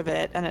branch of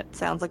it. And it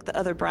sounds like the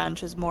other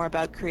branch is more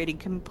about creating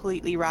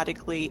completely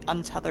radically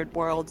untethered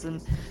worlds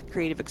and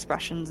creative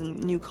expressions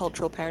and new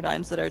cultural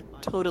paradigms that are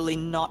totally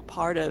not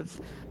part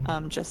of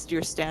just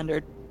your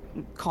standard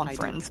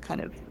conference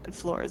kind of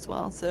floor as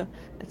well. So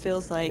it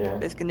feels like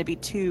there's going to be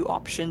two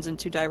options and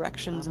two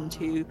directions and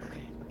two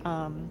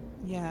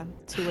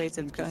ways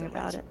of going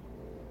about it.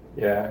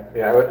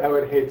 I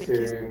would hate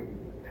to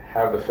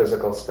have the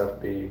physical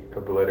stuff be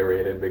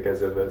obliterated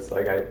because of this.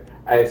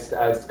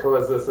 As cool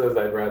as this is,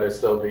 I'd rather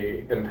still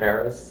be in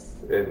Paris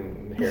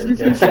in here.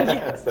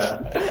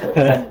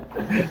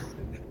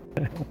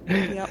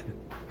 Yep.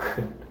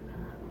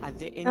 Are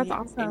there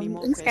any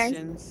more Thanks,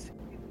 questions? Guys.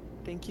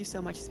 Thank you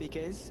so much,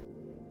 speakers.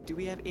 Do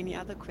we have any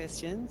other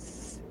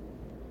questions?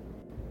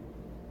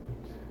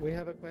 we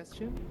have a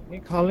question.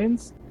 Nick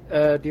Collins,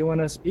 do you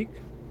want to speak?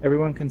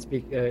 Everyone can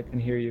speak, can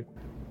hear you.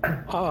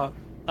 Hi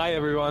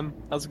everyone.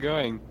 How's it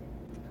going?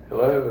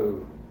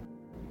 Hello.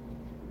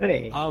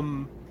 Hey.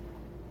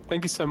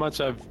 Thank you so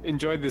much. I've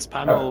enjoyed this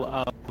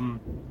panel.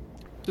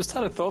 Just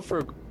had a thought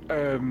for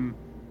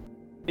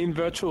in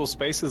virtual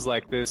spaces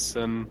like this,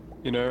 and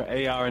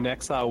AR and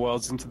XR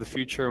worlds into the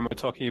future, and we're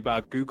talking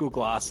about Google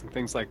Glass and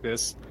things like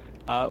this.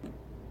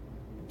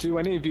 Do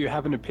any of you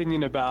have an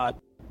opinion about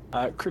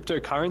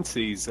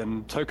cryptocurrencies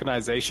and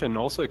tokenization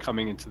also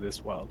coming into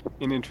this world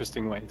in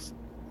interesting ways?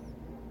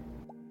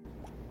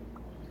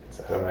 It's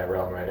out of my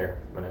realm right here.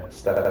 I'm gonna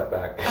step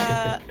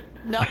back.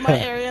 Not my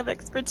area of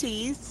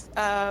expertise.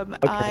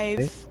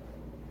 Okay.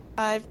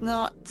 I've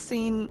not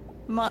seen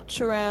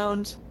much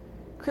around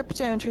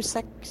crypto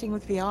intersecting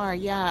with VR.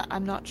 Yeah,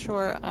 I'm not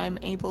sure I'm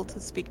able to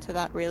speak to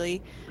that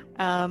really.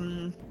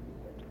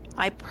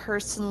 I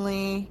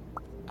personally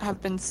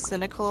have been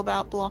cynical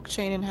about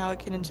blockchain and how it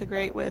can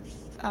integrate with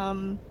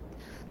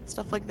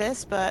stuff like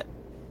this, but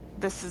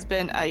this has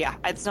been,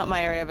 it's not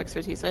my area of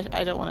expertise.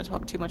 I don't want to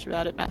talk too much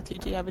about it. Matthew,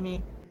 do you have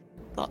any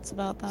thoughts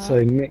about that?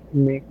 So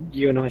Nick,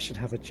 you and I should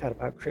have a chat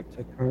about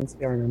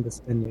cryptocurrency. I remember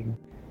spending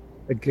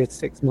a good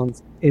 6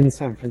 months in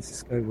San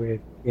Francisco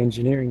with the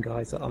engineering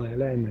guys at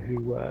ILM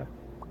who were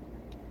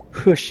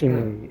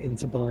pushing me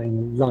into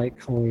buying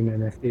Litecoin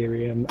and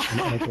Ethereum,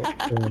 and I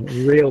got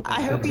real bad.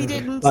 I hope you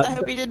didn't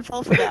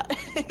fall for that.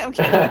 I'm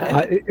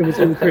kidding. It was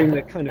all during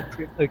the kind of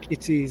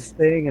CryptoKitties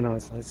thing, and I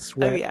was like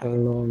swept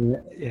along.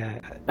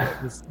 Yeah,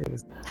 it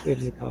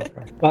was a car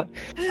crash. But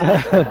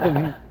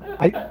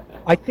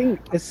I think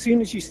as soon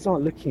as you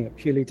start looking at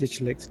purely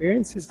digital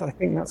experiences, I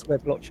think that's where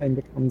blockchain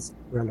becomes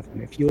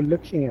relevant. If you're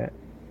looking at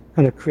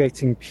kind of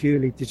creating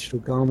purely digital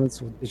garments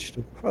or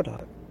digital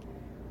product,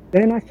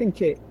 then I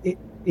think it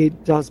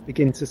does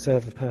begin to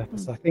serve a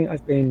purpose. I think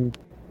I've been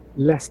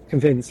less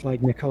convinced,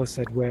 like Nicole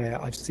said,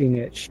 where I've seen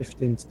it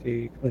shift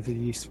into kind of the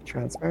use for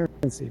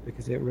transparency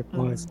because it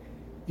requires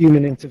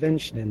human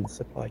intervention in the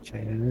supply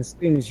chain. And as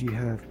soon as you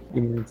have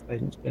human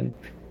intervention,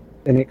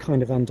 then it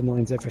kind of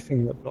undermines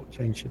everything that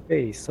blockchain should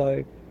be.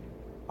 So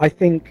I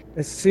think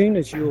as soon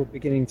as you're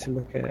beginning to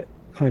look at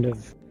kind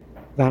of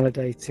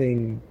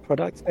validating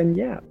products, and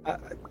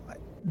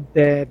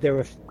there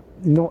are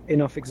not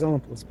enough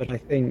examples, but I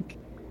think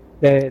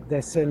there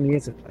certainly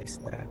is a place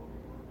there.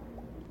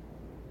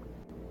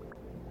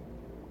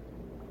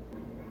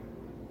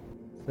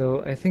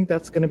 So I think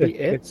that's going to be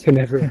it. Can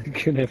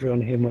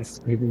everyone hear my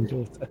screaming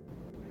daughter?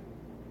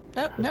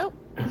 No.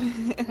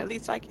 At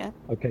least I can.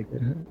 Okay,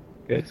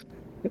 good. So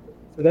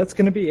that's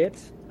going to be it.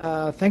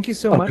 Thank you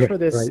so much great, for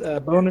this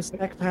bonus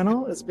tech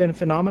panel. It's been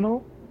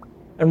phenomenal.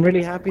 I'm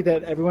really happy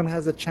that everyone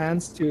has a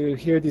chance to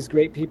hear these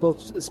great people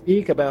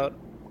speak about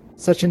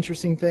such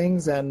interesting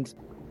things. And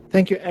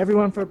thank you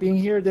everyone for being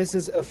here. This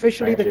is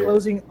officially the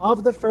closing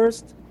of the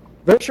first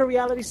Virtual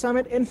Reality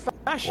Summit in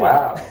Fashion.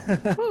 Wow.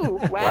 Ooh,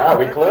 Wow,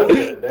 we closed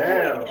it.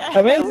 Damn.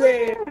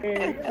 Amazing.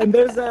 And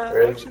there's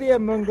actually a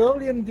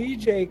Mongolian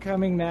DJ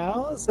coming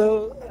now.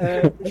 So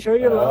show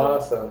your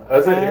love. Awesome.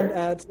 And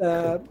at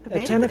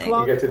 10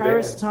 o'clock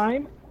Paris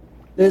time,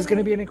 there's going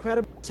to be an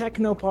incredible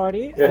techno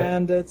party. Yeah.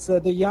 And it's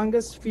the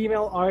youngest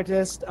female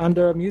artist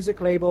under a music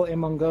label in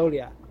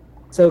Mongolia.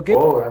 So give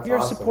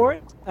your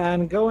support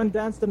and go and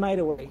dance the night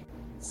away.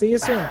 See you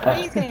soon.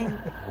 Amazing.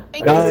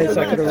 Thank Guys, you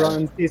so I much. gotta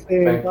run. See you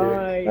soon. Thank you.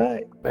 Bye.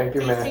 Bye. Thank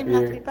you, See you soon, Matthew.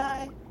 Matthew.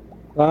 Bye.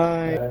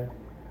 Bye.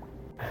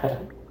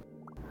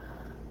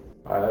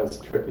 Wow, that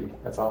was trippy.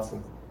 That's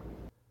awesome.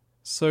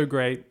 So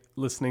great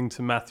listening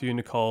to Matthew,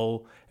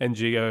 Nicole, and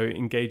Gio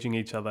engaging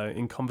each other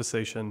in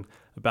conversation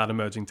about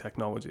emerging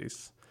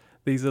technologies.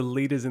 These are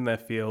leaders in their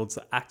fields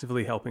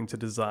actively helping to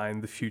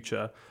design the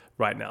future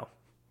right now.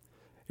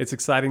 It's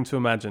exciting to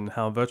imagine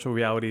how virtual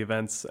reality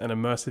events and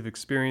immersive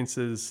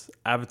experiences,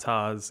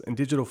 avatars, and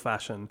digital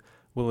fashion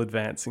will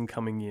advance in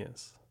coming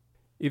years.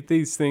 If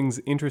these things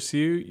interest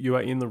you, you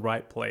are in the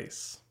right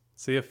place.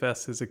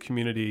 CFS is a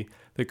community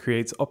that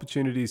creates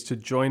opportunities to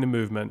join a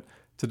movement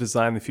to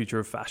design the future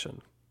of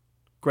fashion.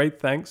 Great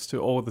thanks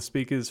to all of the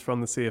speakers from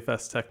the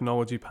CFS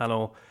Technology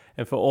Panel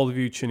and for all of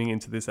you tuning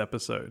into this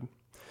episode.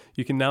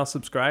 You can now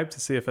subscribe to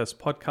CFS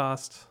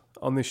Podcast.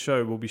 On this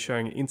show, we'll be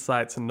sharing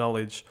insights and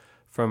knowledge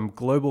from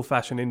global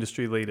fashion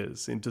industry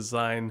leaders in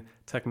design,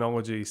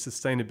 technology,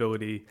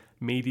 sustainability,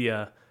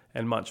 media,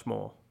 and much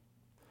more.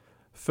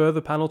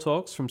 Further panel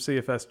talks from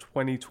CFS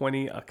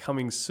 2020 are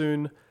coming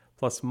soon,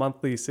 plus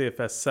monthly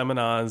CFS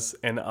seminars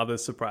and other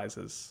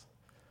surprises.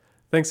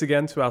 Thanks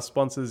again to our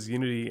sponsors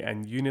Unity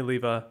and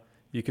Unilever.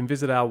 You can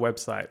visit our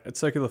website at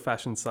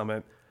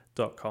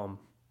circularfashionsummit.com.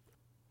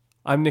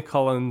 I'm Nick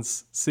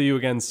Collins. See you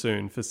again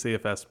soon for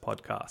CFS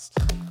Podcast.